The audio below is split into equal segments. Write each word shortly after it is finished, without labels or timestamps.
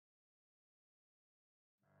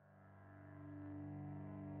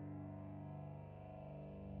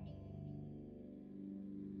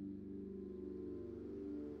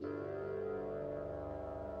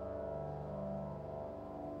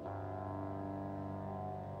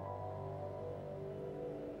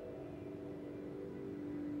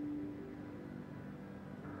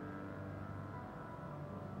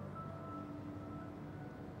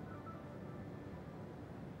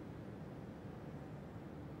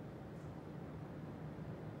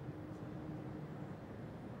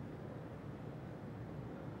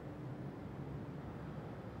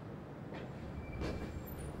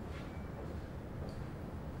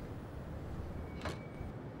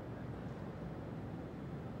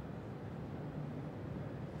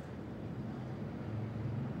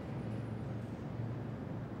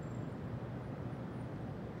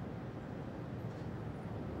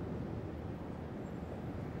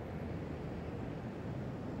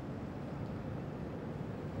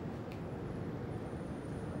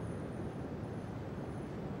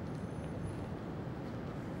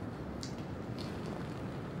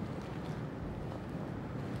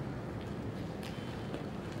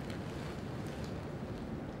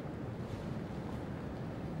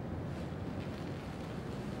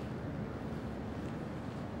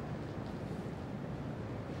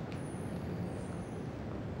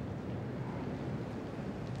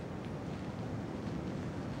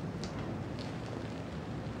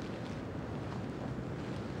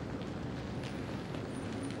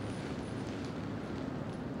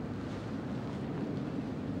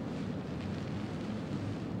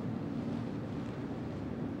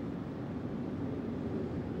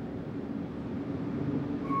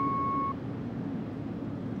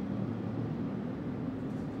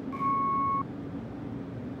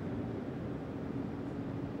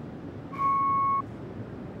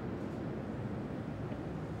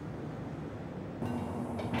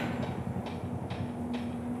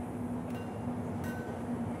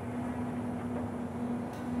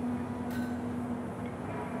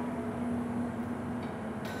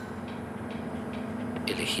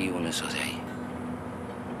Elegí uno de esos de ahí.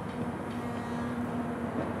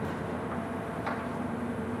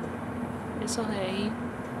 Esos de ahí.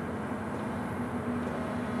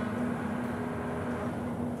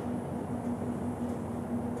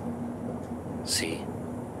 Sí,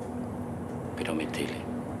 pero metele.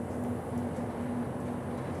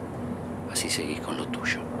 Así seguís con lo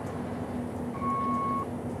tuyo.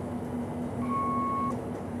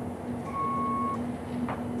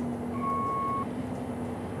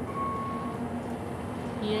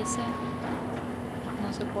 Y ese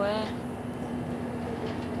no se puede.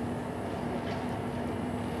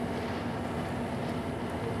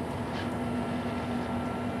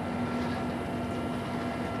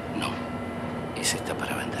 No, ese está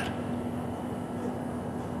para vender.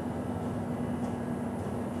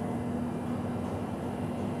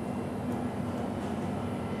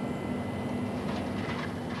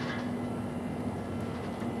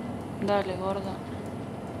 Dale, gordo.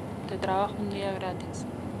 Te trabajo un día gratis.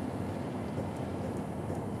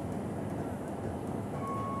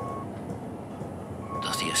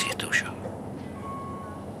 Dos días y es tuyo.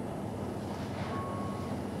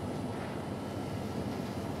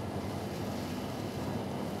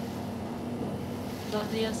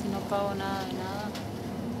 Dos días y no pago nada de nada.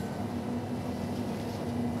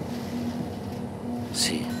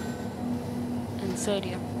 Sí, En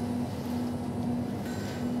serio.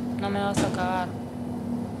 No me vas a cagar.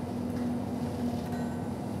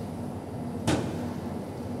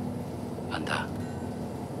 anda.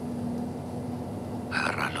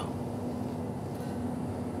 Agárralo.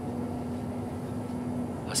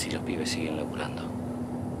 Así los pibes siguen laburando.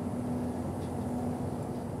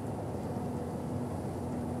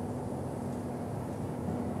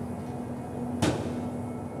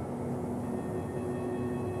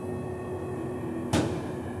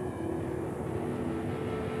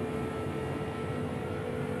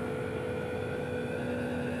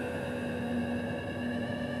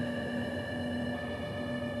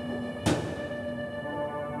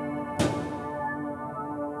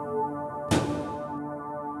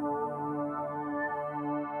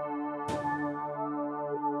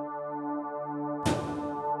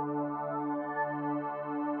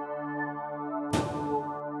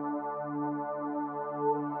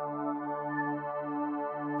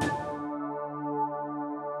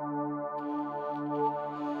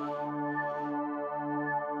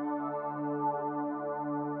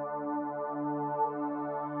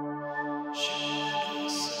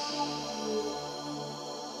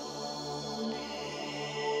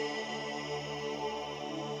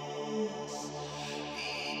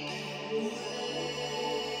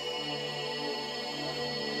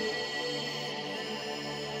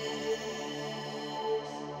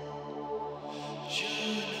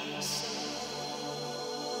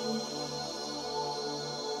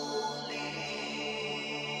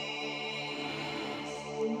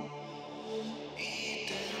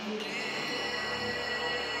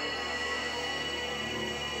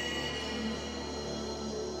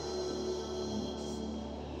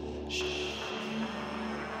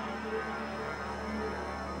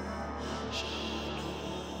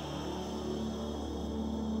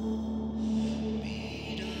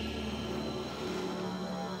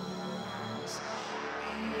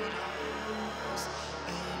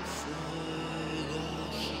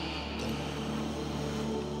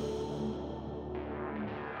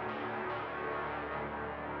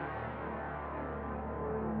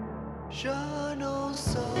 Ya no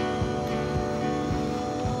sales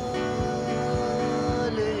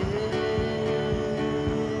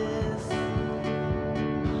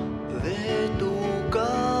de tu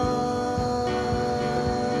casa,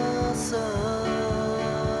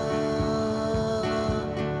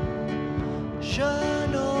 ya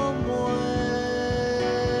no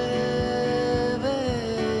mueves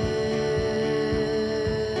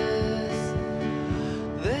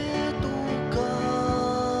de tu cama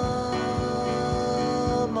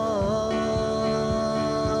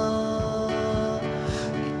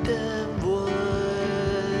y te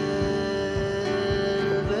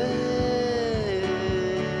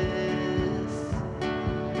envuelves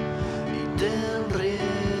y te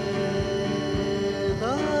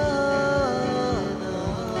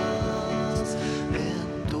enredas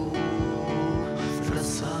en tu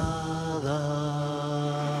frazada.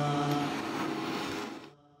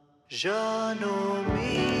 Ya no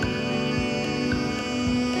miras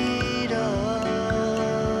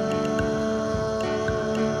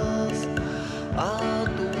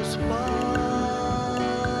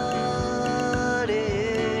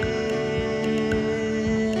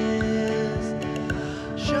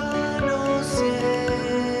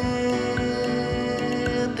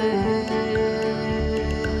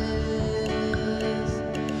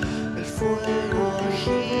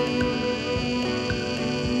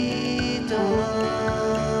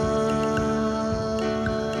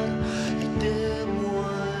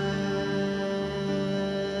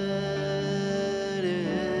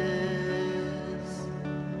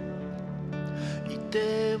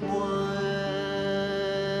mueres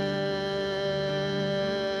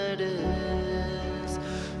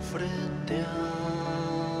frente a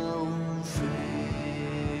un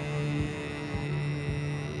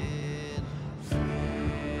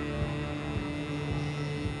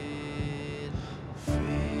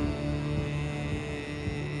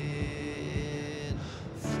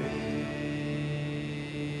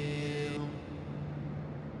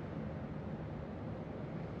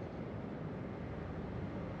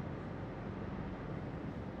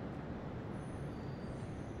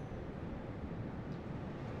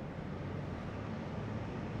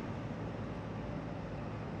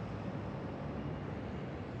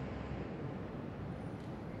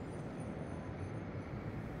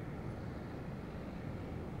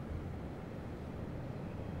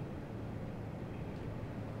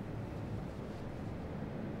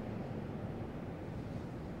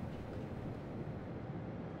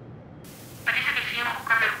Parece que siguen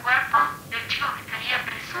buscando el cuerpo del chico que estaría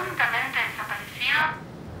presuntamente desaparecido.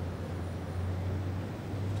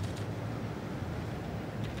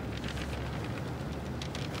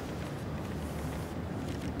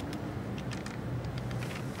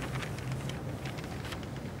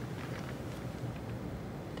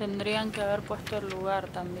 Tendrían que haber puesto el lugar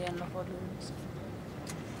también los boludos.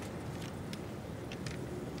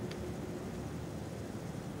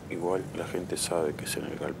 Igual la gente sabe que es en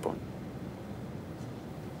el galpón.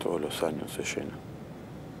 Todos los años se llena.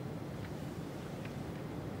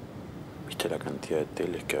 ¿Viste la cantidad de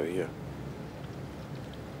teles que había?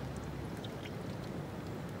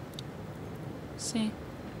 Sí.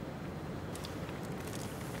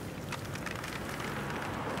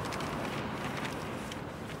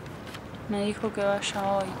 Me dijo que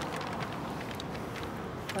vaya hoy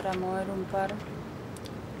para mover un par.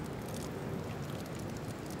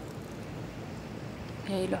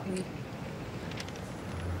 Y ahí los vi.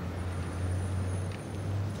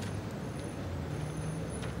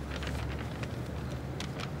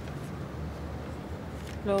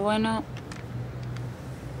 Lo bueno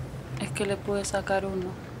es que le pude sacar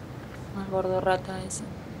uno al gordo rata ese.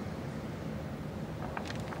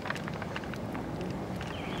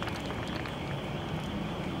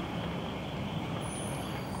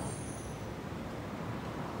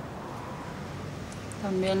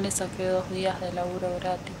 También le saqué 2 días de laburo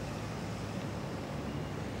gratis.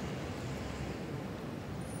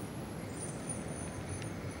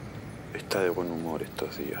 Está de buen humor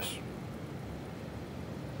estos días.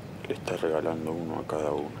 Le está regalando uno a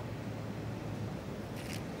cada uno.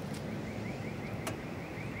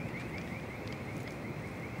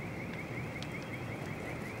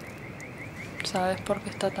 ¿Sabes por qué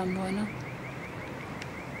está tan bueno?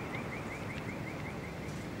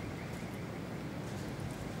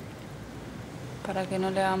 Para que no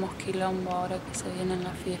le hagamos quilombo ahora que se vienen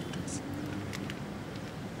las fiestas.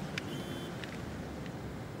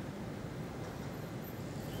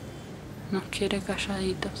 Nos quiere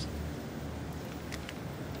calladitos.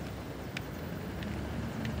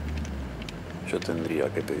 Yo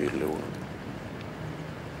tendría que pedirle uno.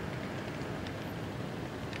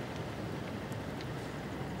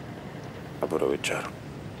 Aprovechar.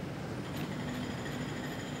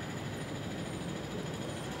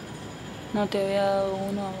 ¿No te había dado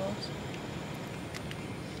uno a vos?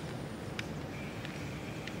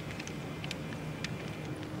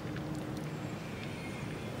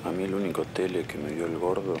 A mí el único tele que me dio el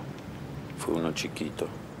gordo fue uno chiquito,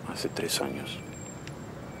 hace 3 años.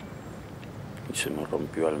 Y se me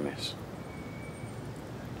rompió al mes.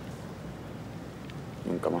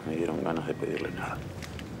 Nunca más me dieron ganas de pedirle nada.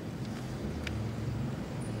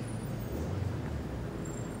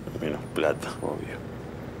 Menos plata, obvio.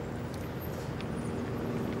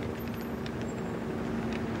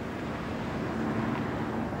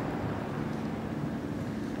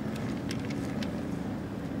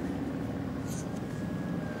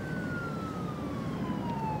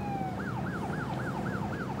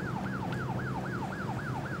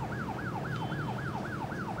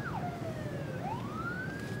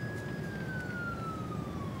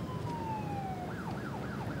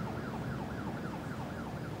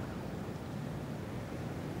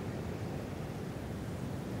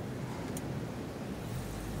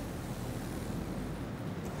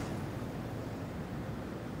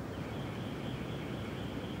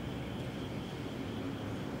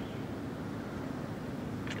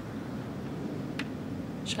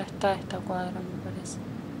 Ya está esta cuadra, me parece.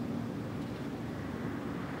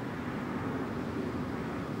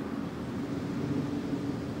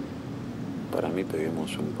 Para mí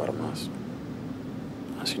pedimos un par más.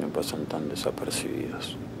 Así no pasan tan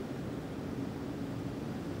desapercibidos.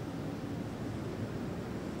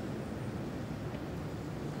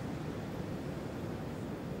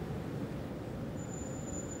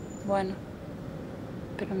 Bueno,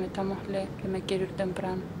 pero metámosle que me quiero ir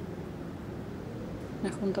temprano. Me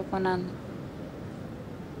junto con Ando.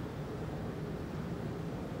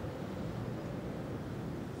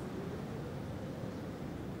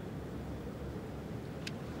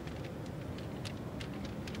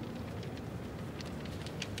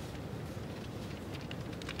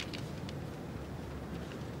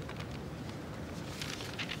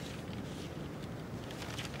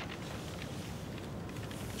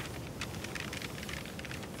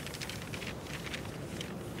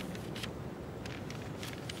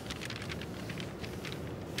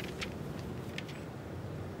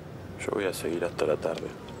 Yo voy a seguir hasta la tarde.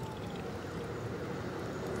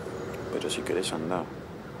 Pero si querés andar,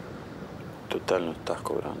 total no estás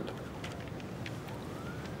cobrando.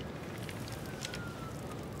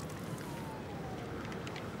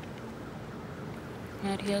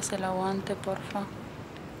 ¿Me harías el aguante, porfa?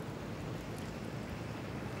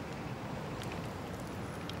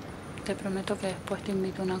 Te prometo que después te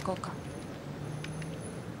invito una coca.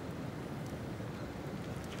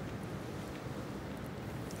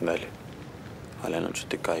 Dale, a la noche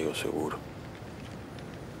te caigo seguro.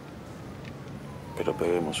 Pero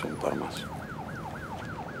peguemos un par más.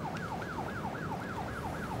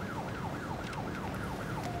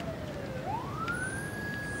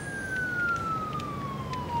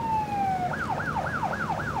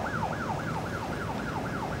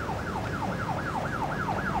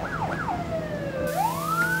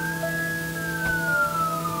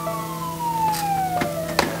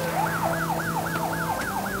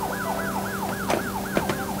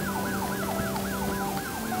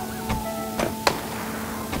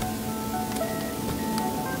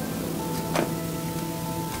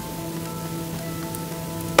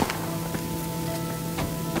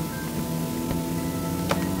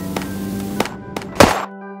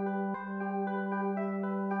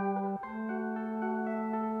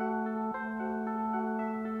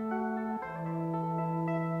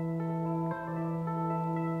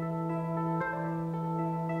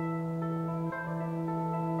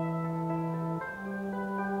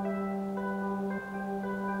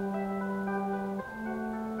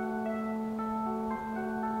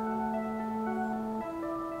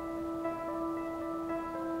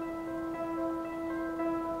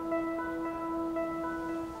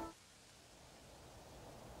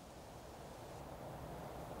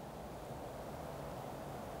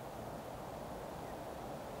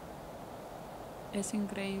 Es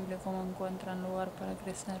increíble cómo encuentran lugar para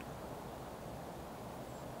crecer.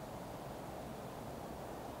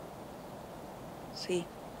 Sí.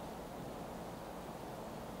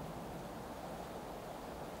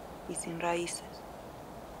 Y sin raíces.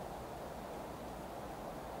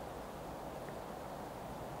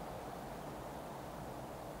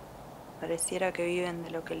 Pareciera que viven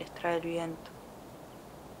de lo que les trae el viento.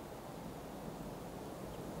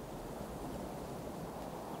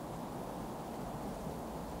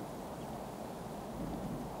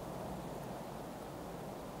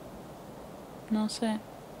 No sé.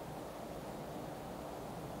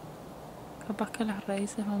 Capaz que las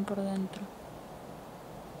raíces van por dentro.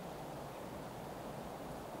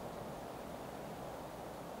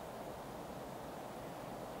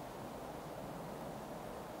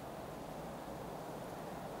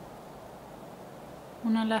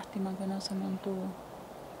 Una lástima que no se mantuvo.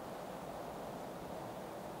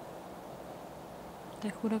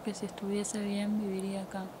 Te juro que si estuviese bien viviría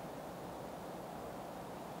acá.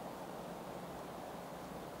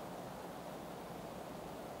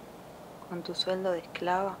 Con tu sueldo de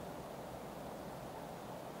esclava.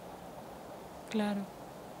 Claro.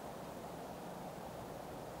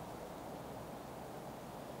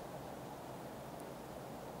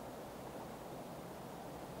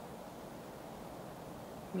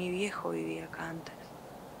 Mi viejo vivía acá antes.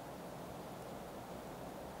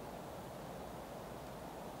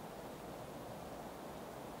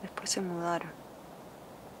 Después se mudaron.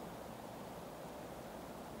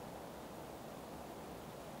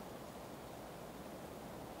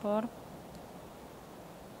 ¿Por?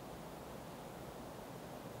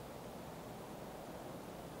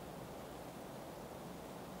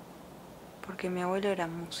 Porque mi abuelo era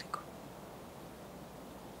músico.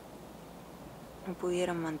 No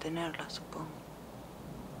pudieron mantenerla, supongo.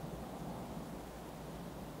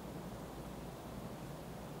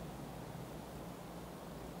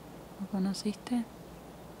 ¿Lo conociste?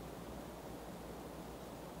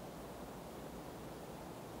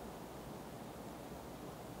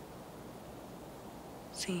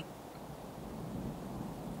 Sí.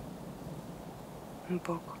 Un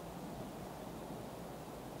poco.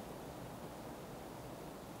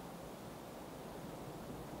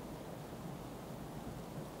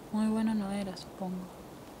 Muy bueno no era, supongo.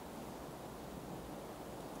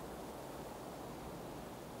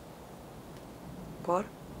 ¿Por?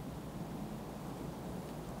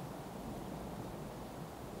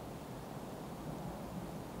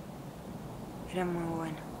 Era muy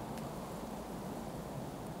buena.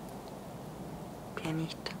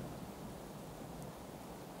 Pianista.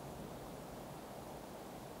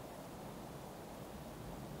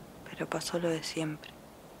 Pero pasó lo de siempre.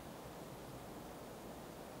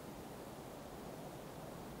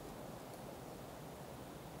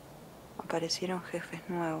 Aparecieron jefes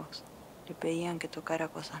nuevos. Le pedían que tocara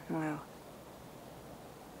cosas nuevas.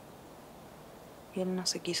 Y él no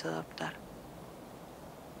se quiso adaptar.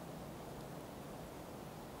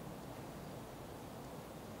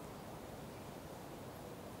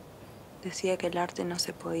 Decía que el arte no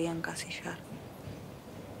se podía encasillar.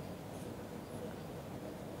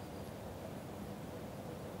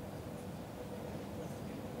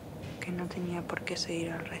 Que no tenía por qué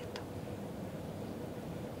seguir al resto.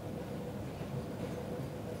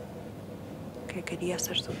 Que quería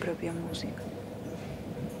hacer su propia música.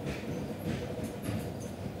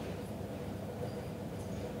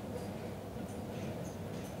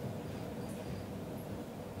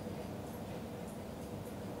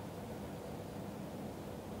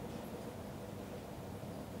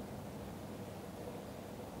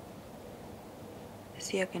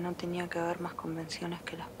 Decía que no tenía que haber más convenciones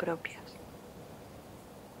que las propias.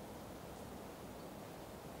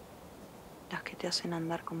 Las que te hacen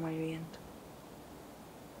andar como el viento.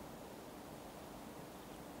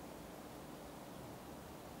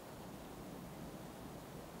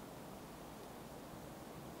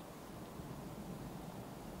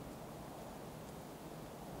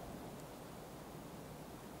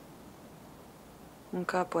 Un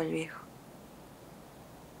capo el viejo.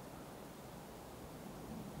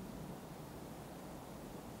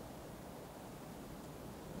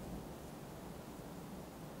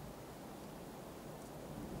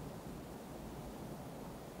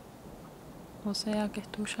 O sea que es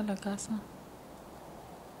tuya la casa.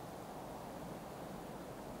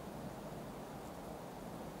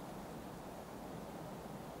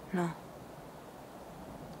 No.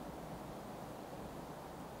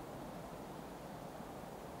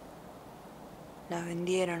 La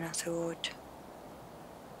vendieron hace bocha.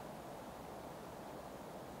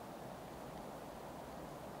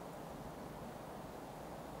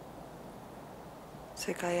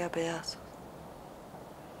 Se cae a pedazos.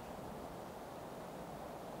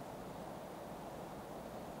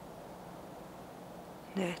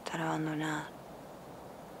 Debe estar abandonada.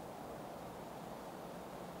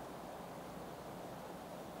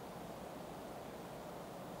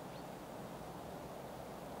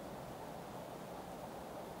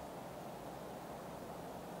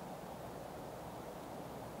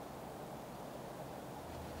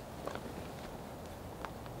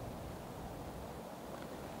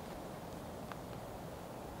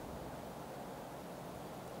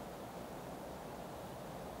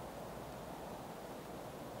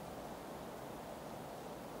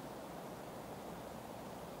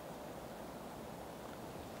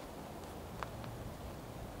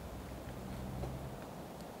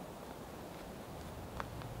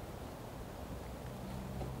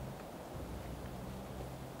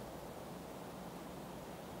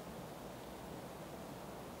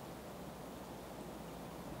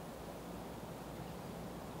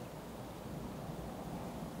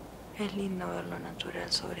 Es lindo ver lo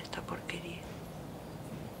natural sobre esta porquería.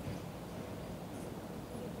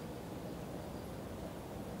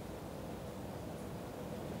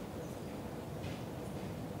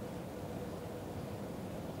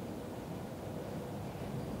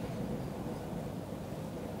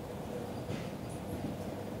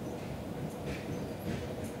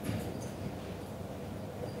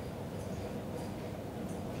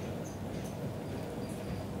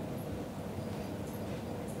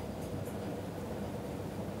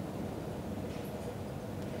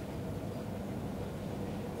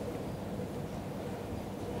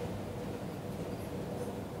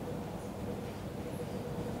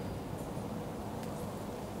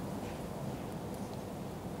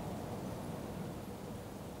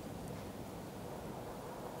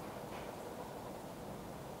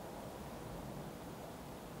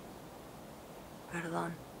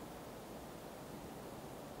 Perdón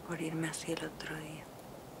por irme así el otro día.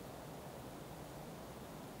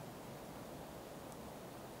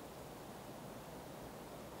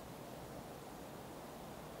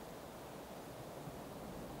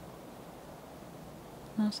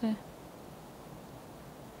 No sé.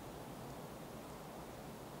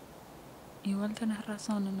 Igual tenés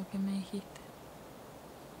razón en lo que me dijiste.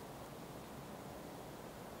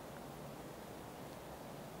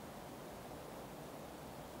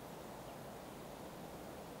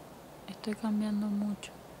 estoy cambiando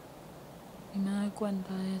mucho y me doy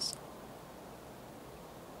cuenta de eso.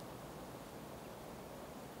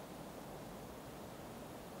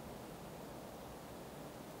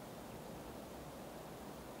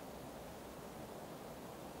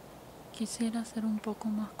 Quisiera ser un poco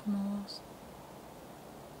más como vos.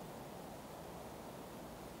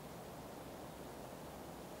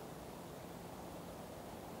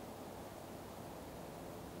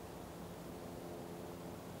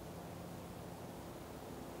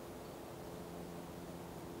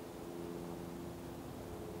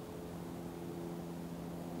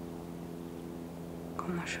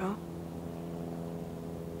 ¿Como yo?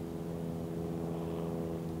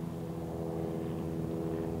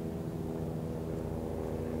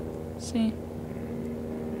 Sí.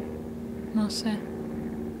 No sé.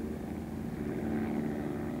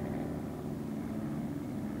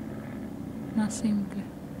 Más simple.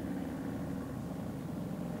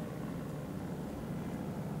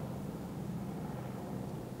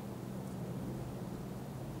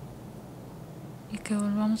 Y que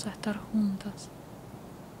volvamos a estar juntas.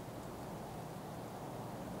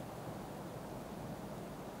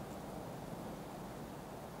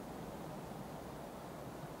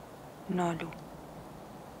 No, Lu.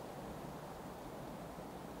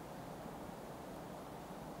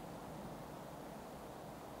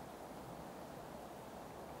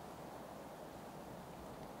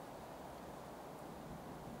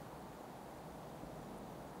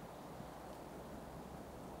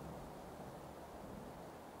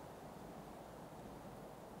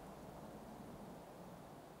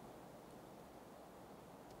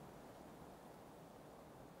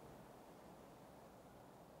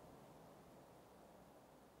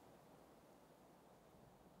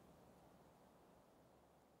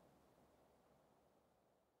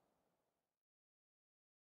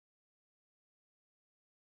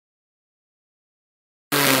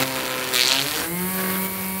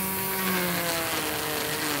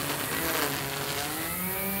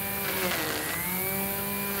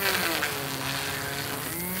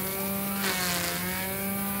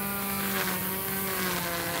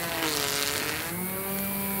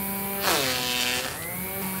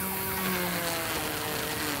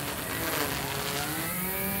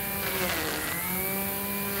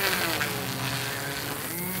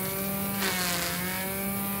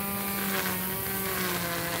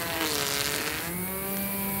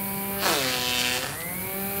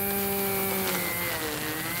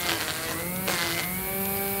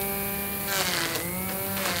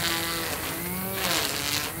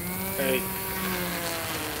 Hey.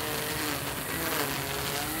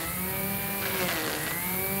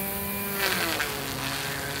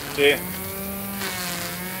 Sí.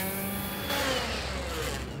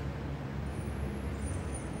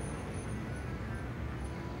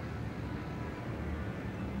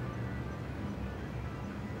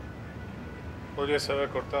 Podrías haber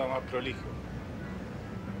cortado más prolijo.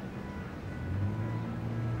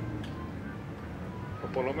 O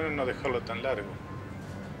por lo menos no dejarlo tan largo.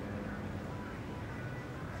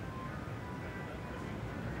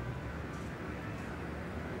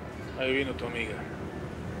 Ahí vino tu amiga.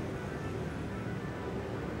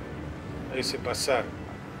 La hice pasar.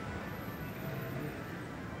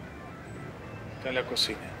 Está en la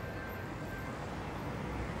cocina.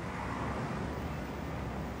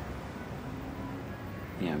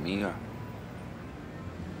 ¿Mi amiga?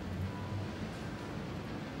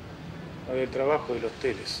 La del trabajo de los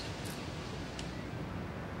teles.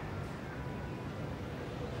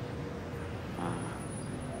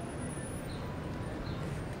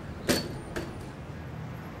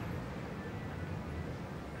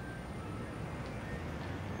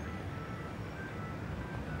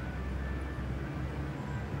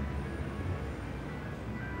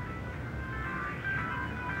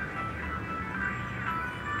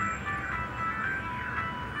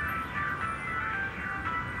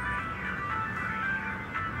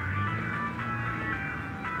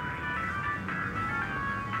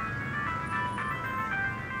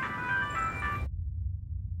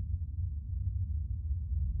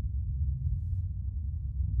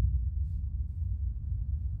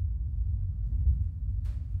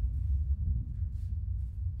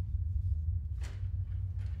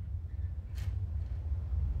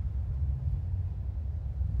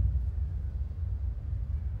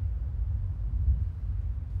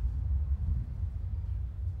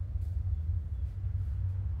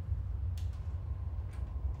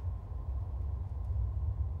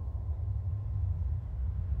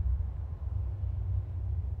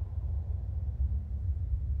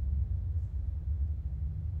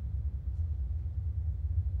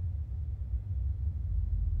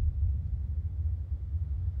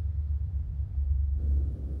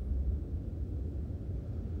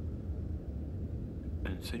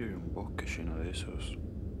 ¿En serio hay un bosque lleno de esos?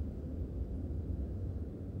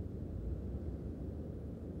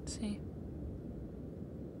 Sí,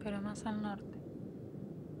 pero más al norte.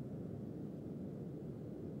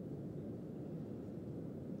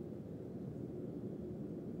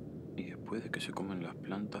 ¿Y después de que se comen las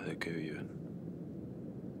plantas, de qué viven?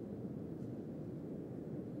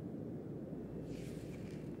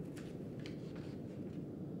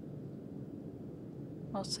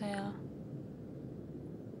 O sea,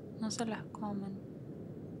 no se las comen.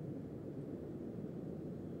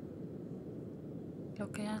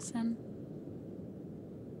 Lo que hacen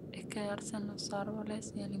es quedarse en los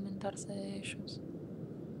árboles y alimentarse de ellos.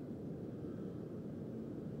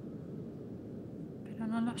 Pero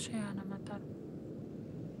no los llegan a matar.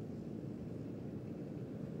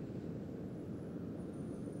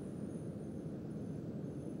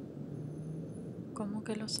 Como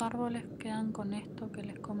que los árboles quedan con esto que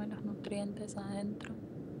les come los nutrientes adentro.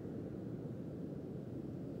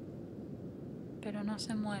 Pero no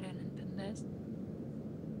se mueren, ¿entendés?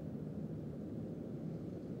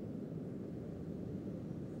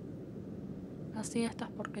 Así estas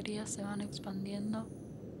porquerías se van expandiendo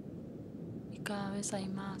y cada vez hay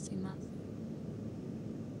más y más.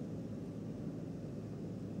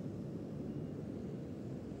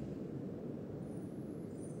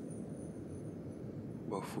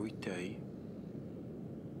 ¿Vos fuiste ahí?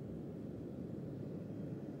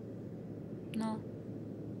 No,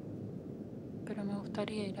 pero me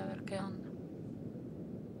gustaría ir a ver qué onda.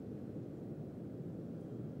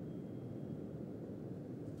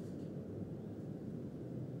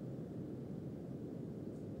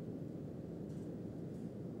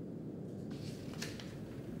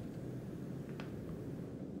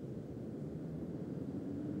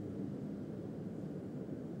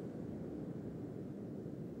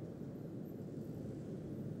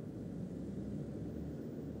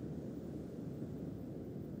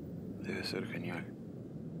 Debe ser genial.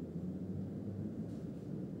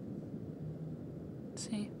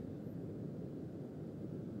 Sí.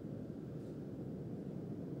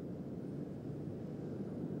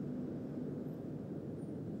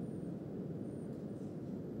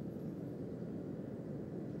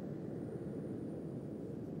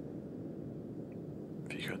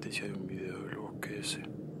 Fíjate si hay un video del bosque ese.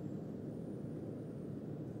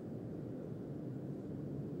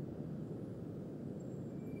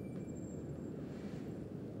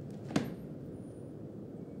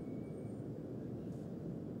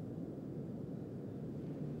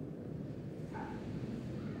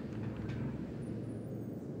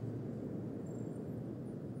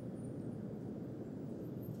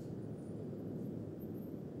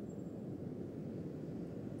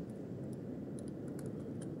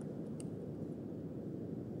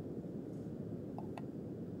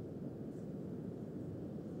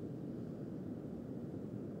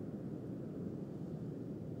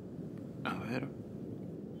 A ver,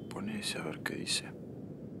 pone ese a ver qué dice.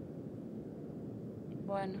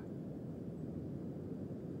 Bueno.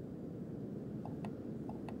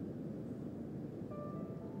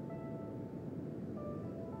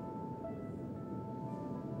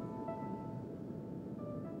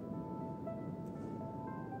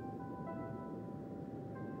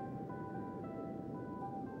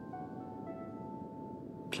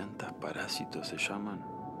 Plantas parásitos se llaman.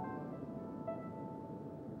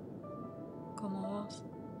 Como vos.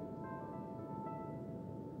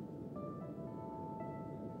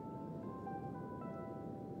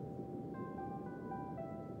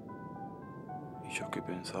 Y yo que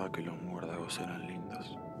pensaba que los muérdagos eran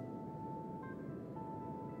lindos.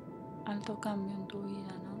 Alto cambio en tu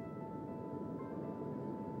vida, ¿no?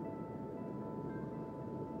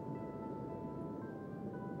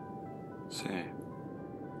 Sí.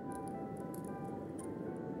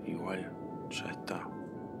 Igual, ya está.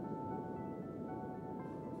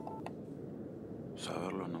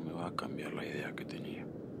 Saberlo no me va a cambiar la idea que tenía.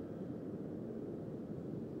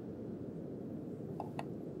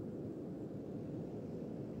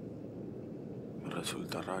 Me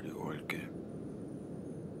resulta raro igual que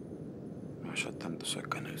no haya tantos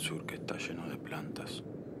acá en el sur, que está lleno de plantas.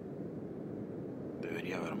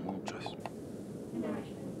 Debería haber muchas.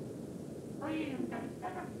 Hoy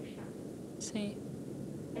entrevistar a Lucía. Sí.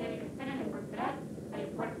 Esperan encontrar el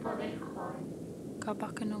cuerpo del joven.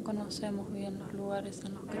 Capaz que no conocemos bien los lugares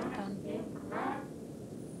en los que están.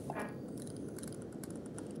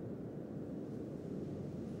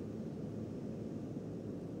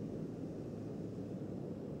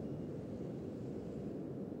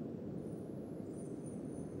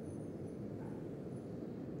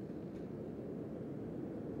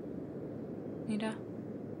 Mira,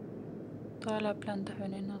 Toda la planta es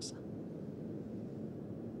venenosa.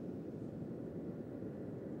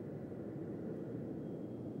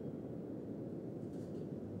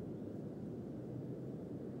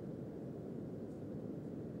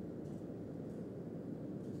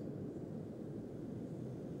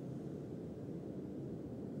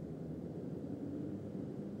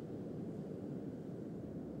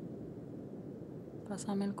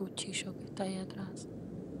 Pásame el cuchillo que está ahí atrás.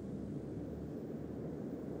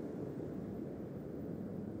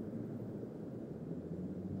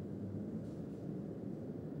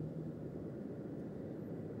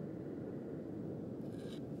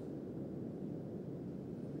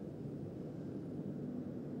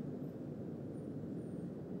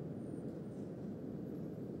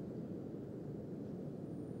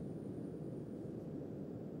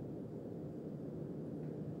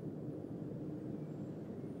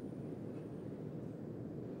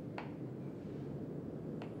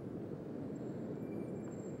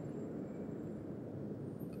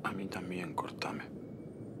 A mí también, cortame.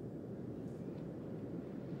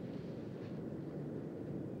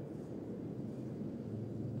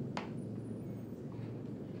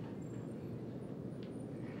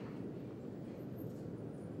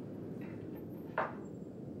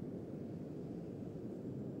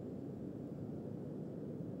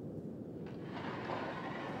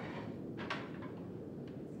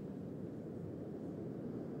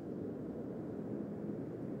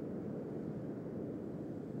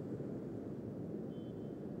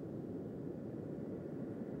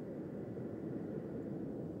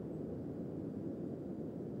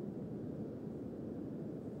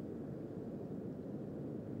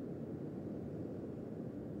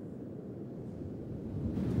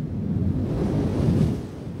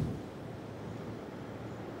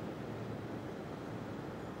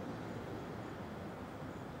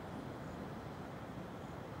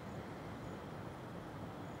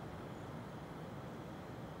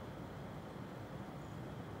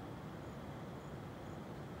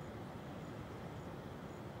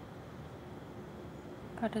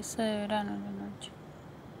 Parece de verano la noche.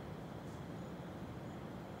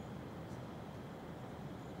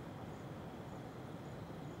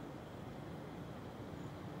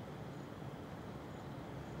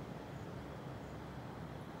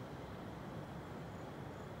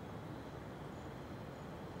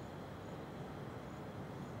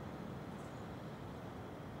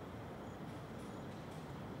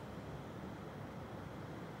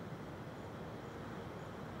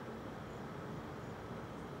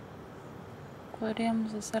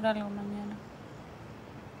 Podríamos hacer algo mañana.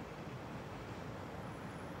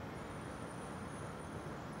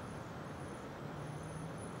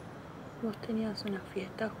 ¿Vos tenías una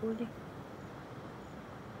fiesta, Julio?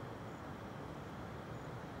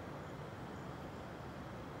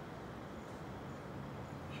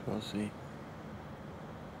 Yo sí.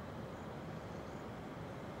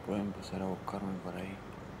 Pueden empezar a buscarme por ahí.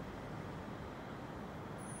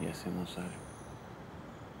 Y hacemos algo.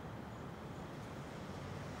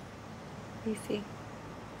 Y sí,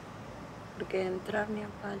 porque de entrar ni a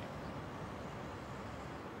palo.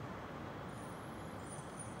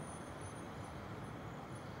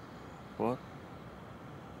 ¿Por?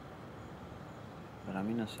 Para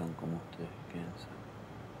mí no son como ustedes piensan.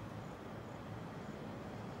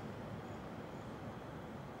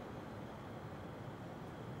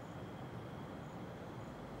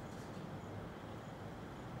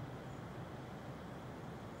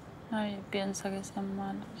 Nadie piensa que sean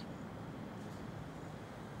malos.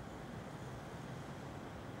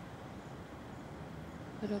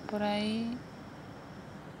 Pero por ahí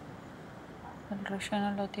el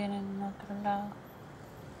relleno lo tienen en otro lado.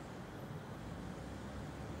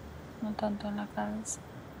 No tanto en la cabeza.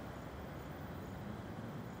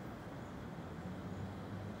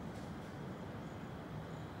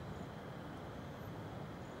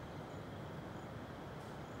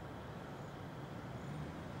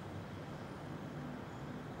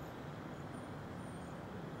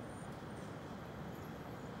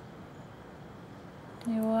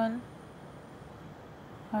 Igual,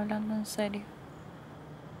 hablando en serio,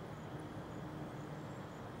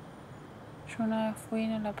 yo una vez fui y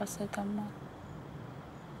no la pasé tan mal.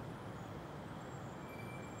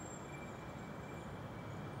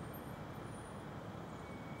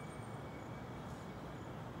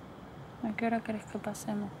 ¿A qué hora querés que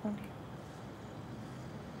pasemos, Julio?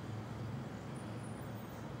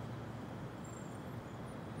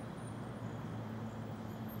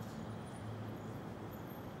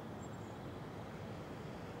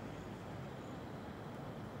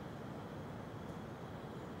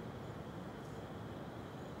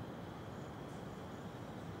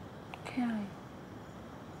 ¿Qué hay?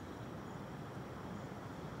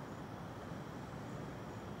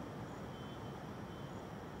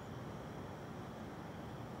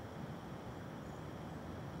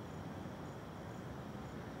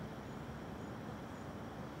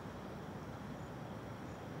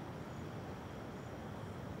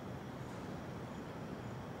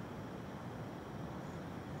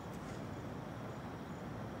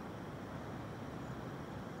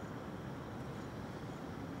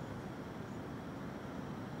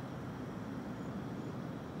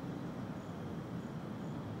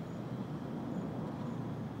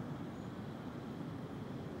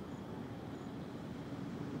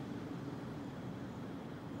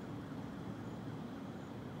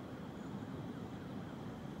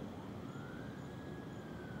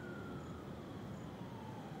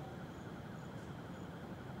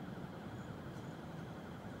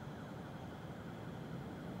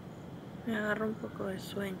 Me agarra un poco de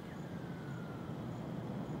sueño.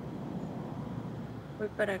 Voy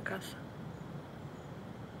para casa.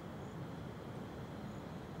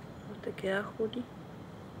 ¿No te quedas, Juli?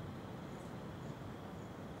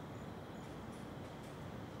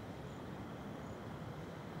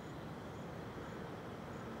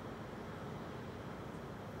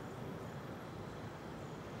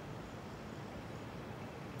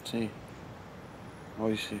 Sí,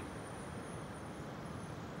 hoy sí.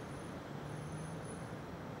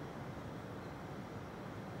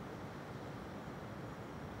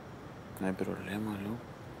 No hay problema, Lu.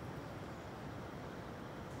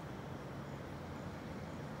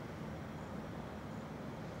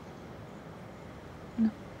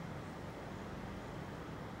 No.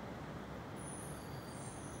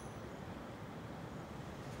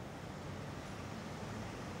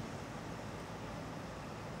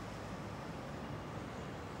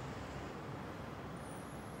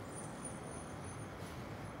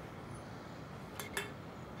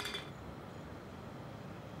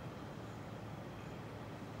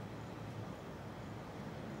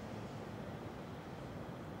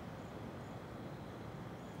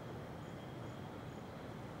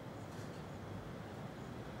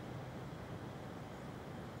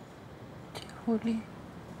 Juli,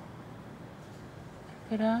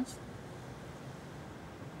 ¿esperás?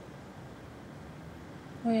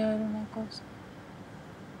 Voy a ver una cosa.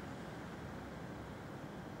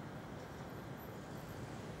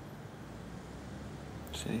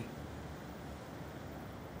 Sí.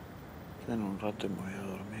 Ya en un rato me voy a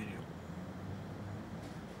dormir.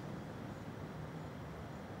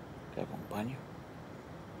 ¿Te acompaño?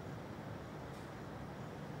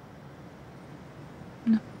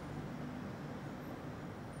 No.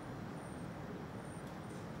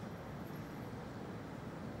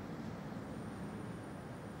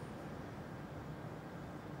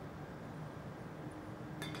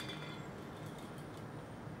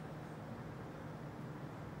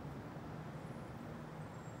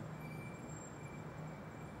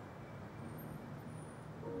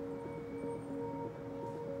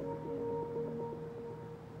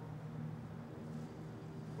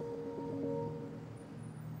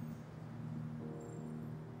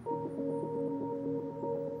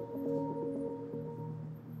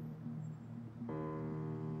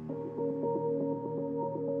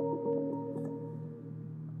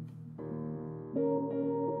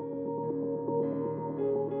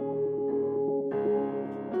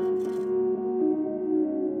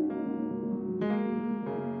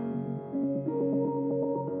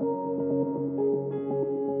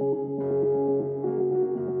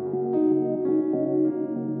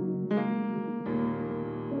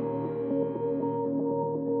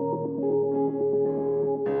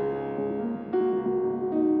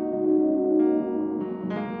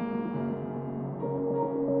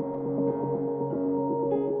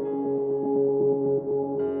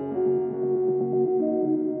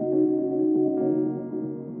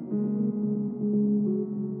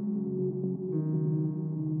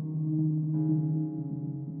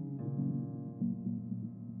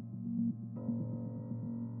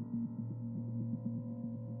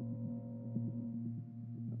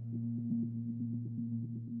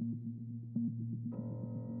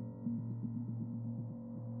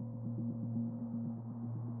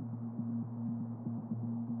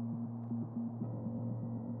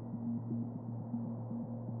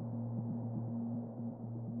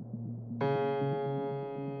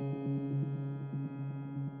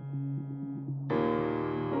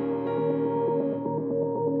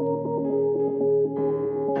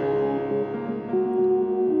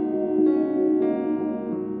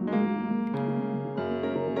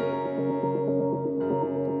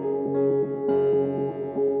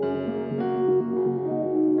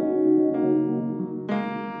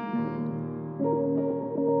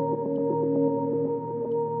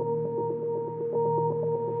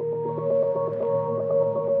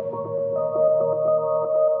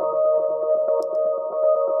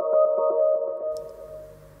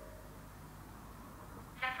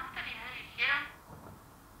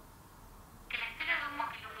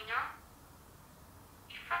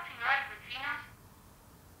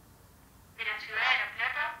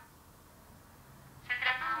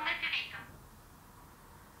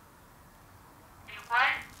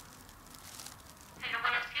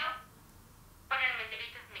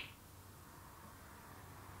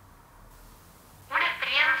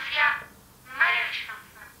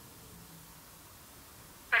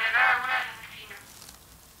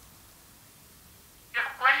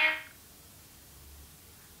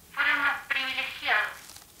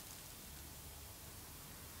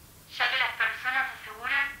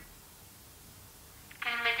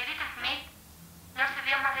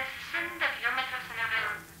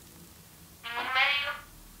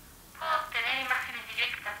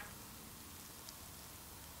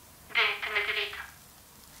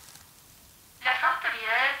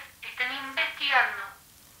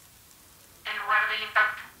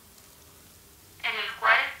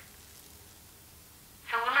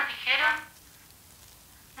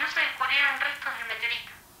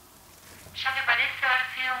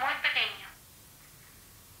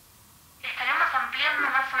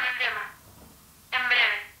 el tema. En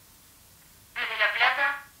breve. Desde La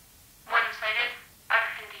Plata, Buenos Aires,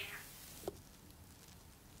 Argentina.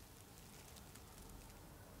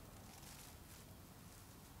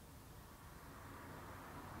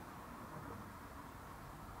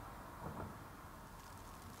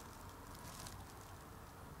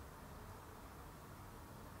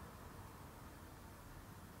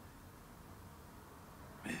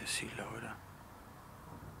 ¿Me decís la hora?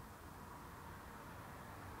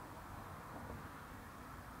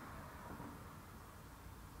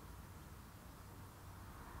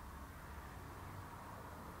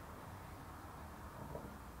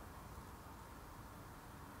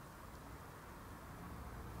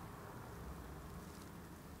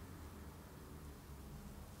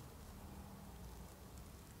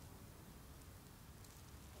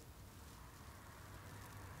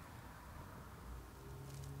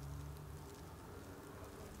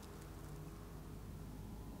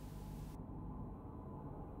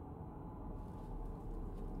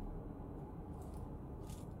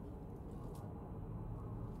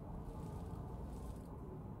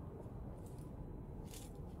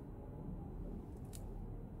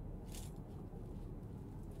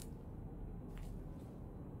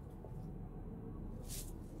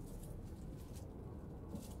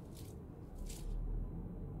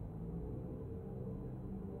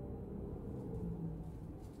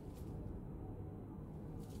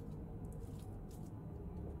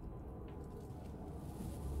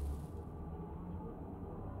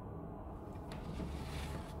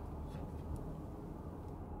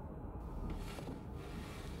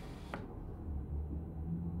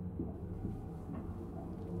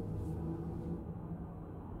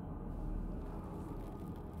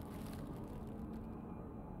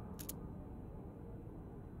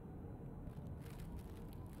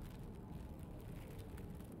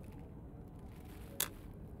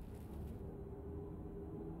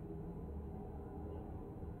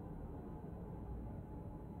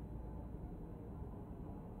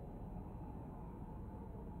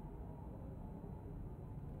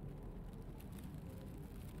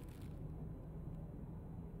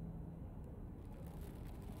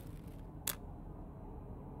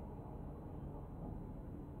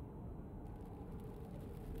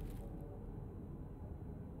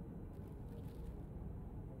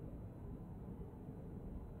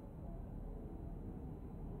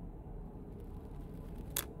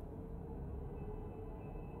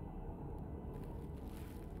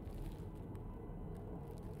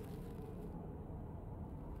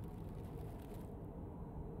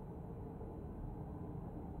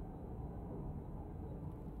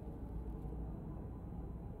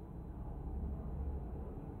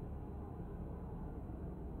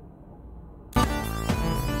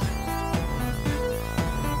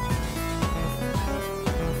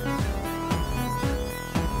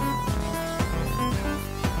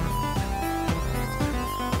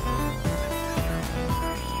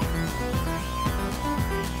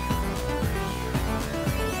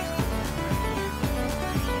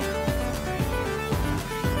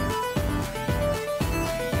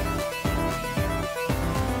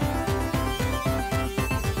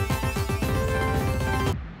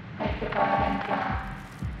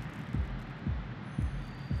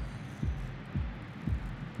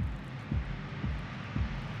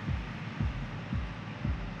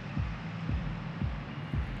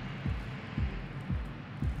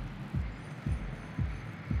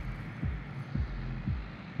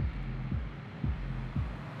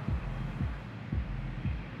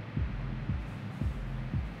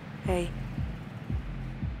 Hey.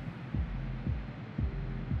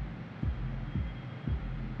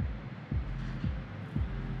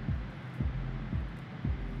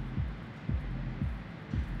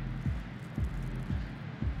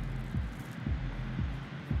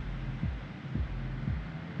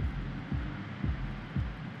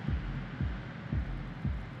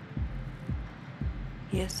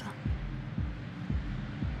 ¿Y eso?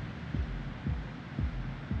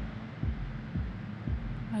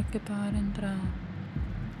 Hay que pagar entrada.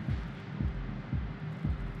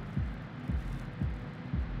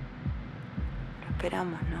 Lo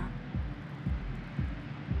esperamos, ¿no?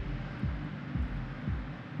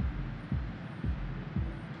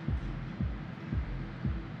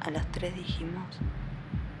 A las 3 dijimos.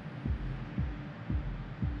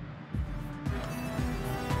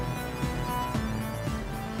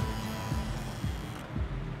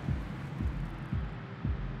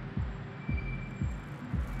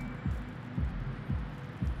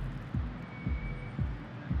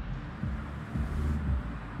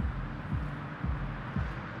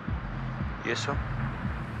 ¿Y eso?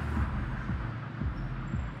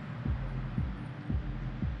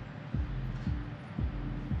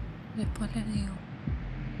 Después les digo.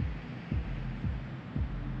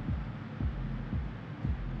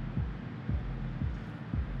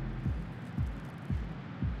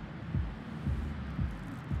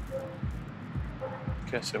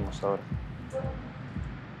 ¿Qué hacemos ahora?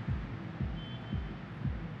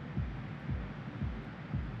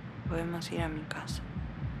 Podemos ir a mi casa.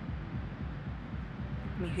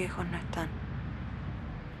 Mis viejos no están,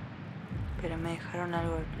 pero me dejaron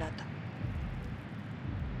algo de plata.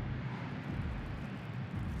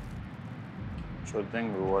 Yo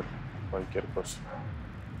tengo igual cualquier cosa.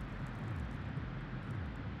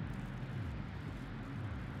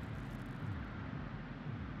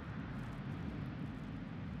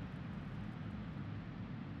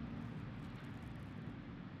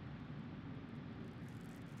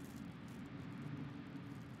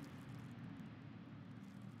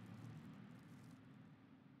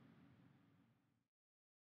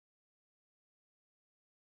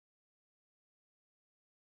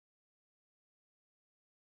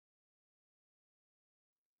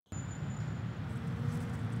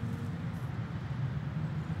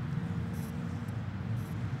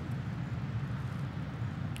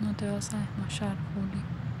 No te vas a desmayar, Julio.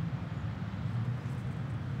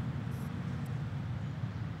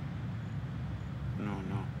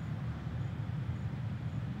 No.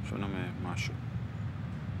 Yo no me desmayo.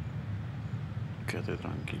 Quédate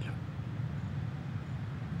tranquila.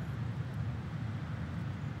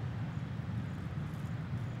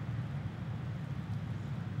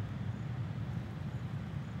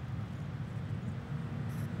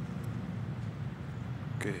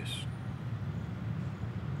 ¿Qué es?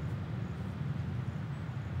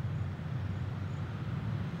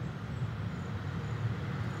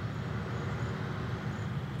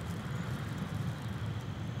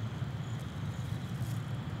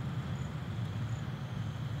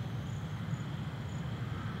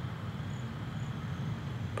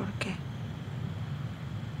 ¿Por qué?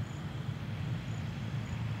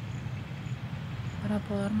 Para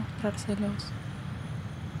poder mostrárselos.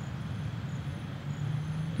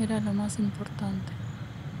 Era lo más importante.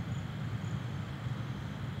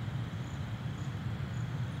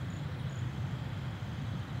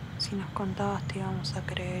 Si nos contabas te íbamos a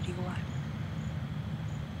creer igual.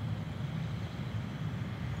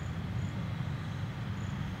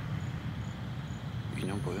 ¿Y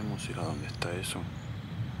no podemos ir a donde está eso?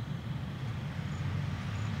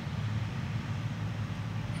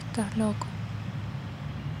 Estás loco.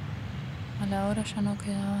 A la hora ya no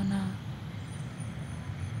quedaba nada.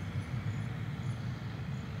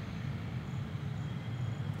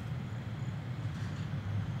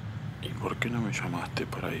 ¿Y por qué no me llamaste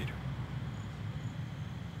para ir?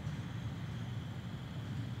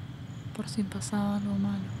 Por si pasaba algo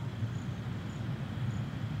malo.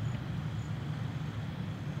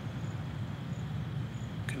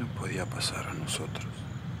 ¿Qué nos podía pasar a nosotros?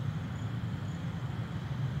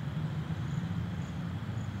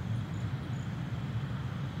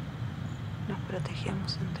 Nos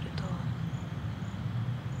protegíamos entre todos.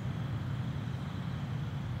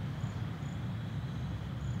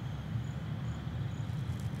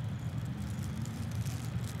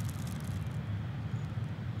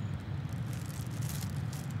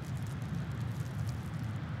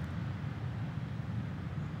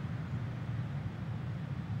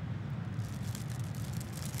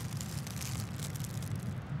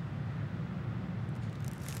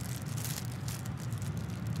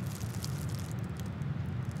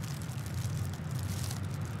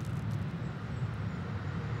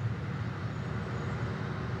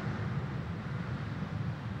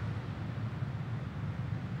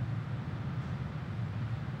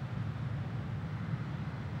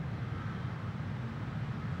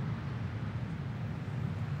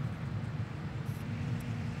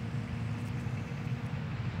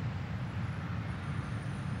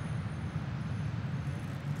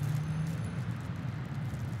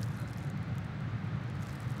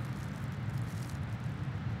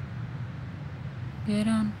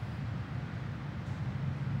 ¿Vieron?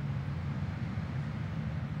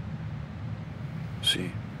 Sí.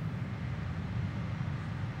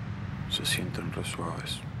 Se sienten re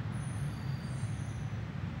suaves.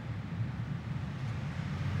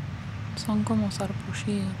 Son como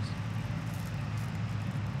sarpullidos.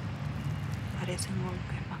 Parecen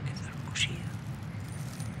golpes más que sarpullidos.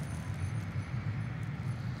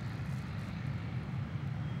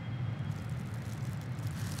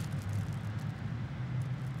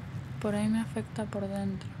 Por ahí me afecta por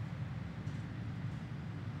dentro.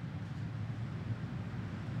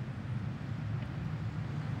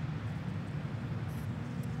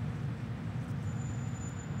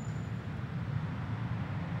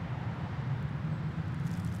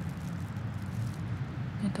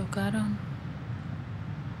 tocaron.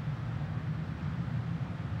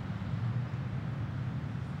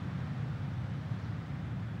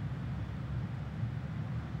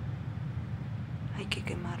 Hay que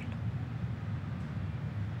quemarlo.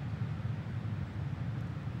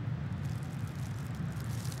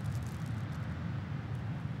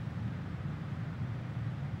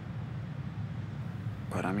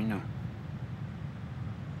 Para mí no.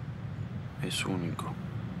 Es único.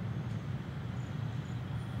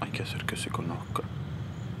 Hay que hacer que se conozca.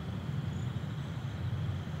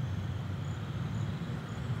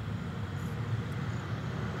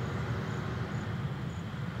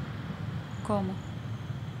 ¿Cómo?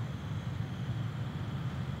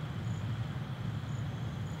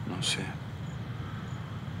 No sé.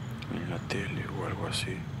 En la tele o algo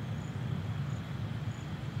así.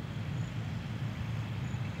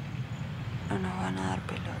 No nos van a dar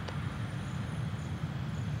pelota.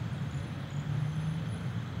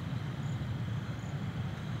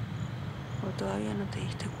 ¿O todavía no te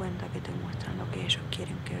diste cuenta que te muestran lo que ellos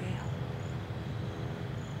quieren que veas?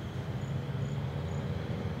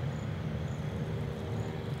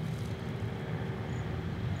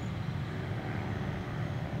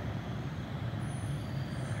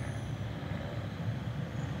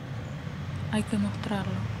 Hay que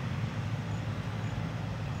mostrarlo.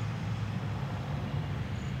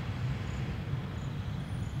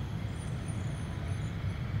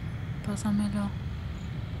 Pásamelo.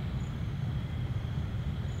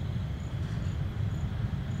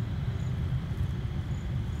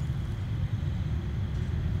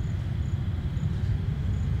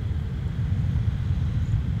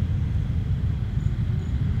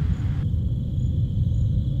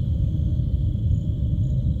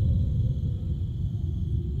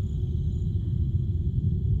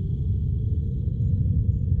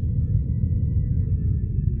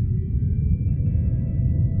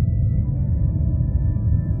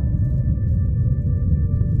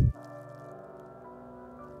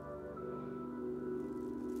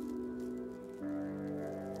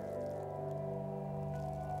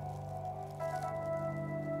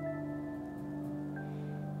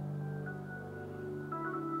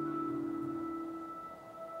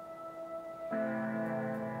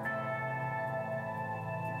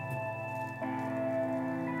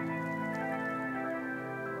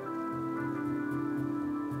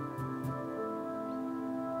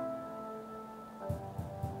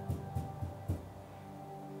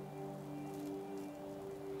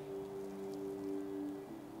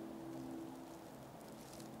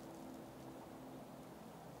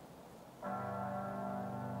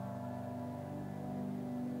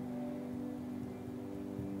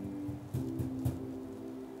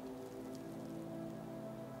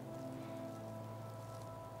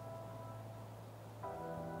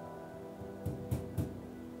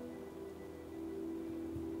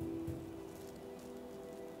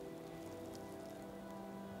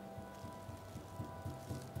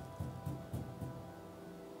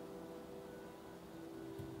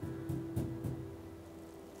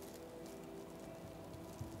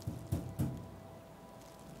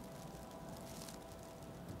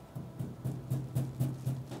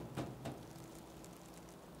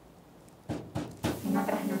 En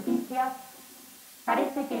otras noticias,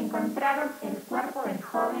 parece que encontraron el cuerpo del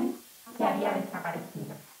joven que había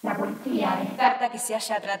desaparecido. La policía descarta que se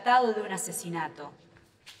haya tratado de un asesinato,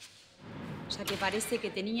 ya que parece que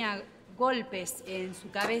tenía golpes en su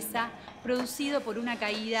cabeza producido por una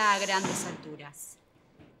caída a grandes alturas.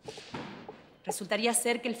 Resultaría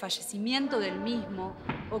ser que el fallecimiento del mismo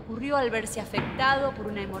ocurrió al verse afectado por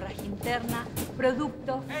una hemorragia interna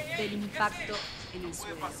producto del impacto en el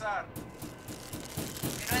suelo.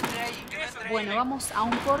 Bueno, vamos a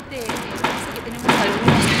un corte. Parece que tenemos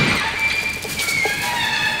algunos.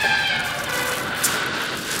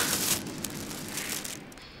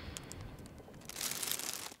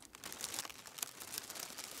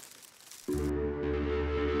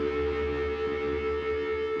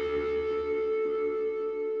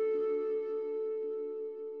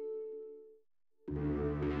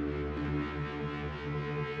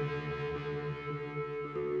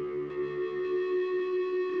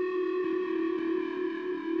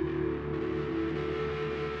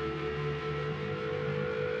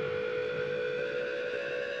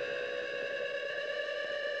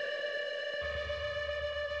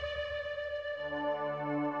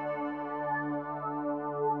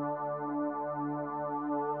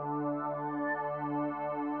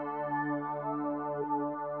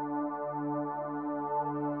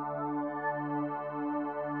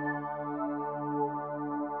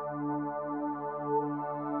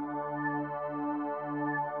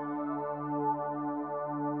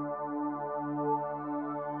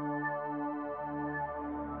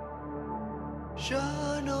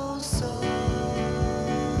 Ya no sabes